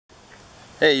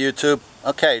Hey YouTube.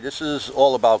 Okay, this is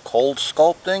all about cold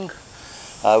sculpting.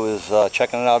 I was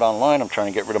checking it out online. I'm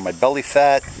trying to get rid of my belly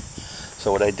fat.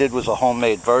 So what I did was a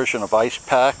homemade version of ice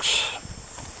packs.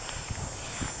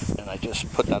 And I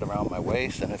just put that around my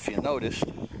waist. And if you noticed,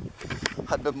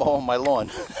 I've been mowing my lawn.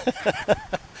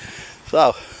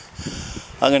 So,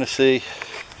 I'm going to see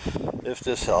if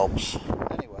this helps.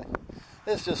 Anyway,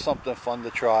 it's just something fun to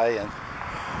try. And,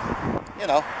 you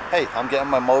know, hey, I'm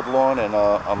getting my mowed lawn and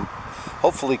I'm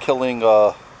hopefully killing,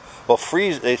 well,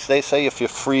 freeze, they say if you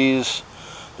freeze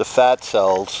the fat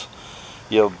cells,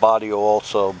 your body will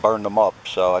also burn them up.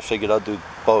 So I figured I'd do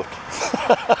both.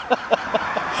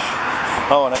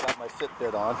 Oh, and I got my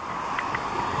Fitbit on.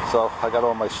 So I got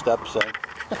all my steps in.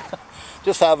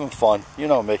 Just having fun. You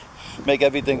know me. Make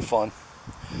everything fun.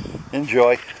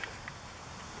 Enjoy.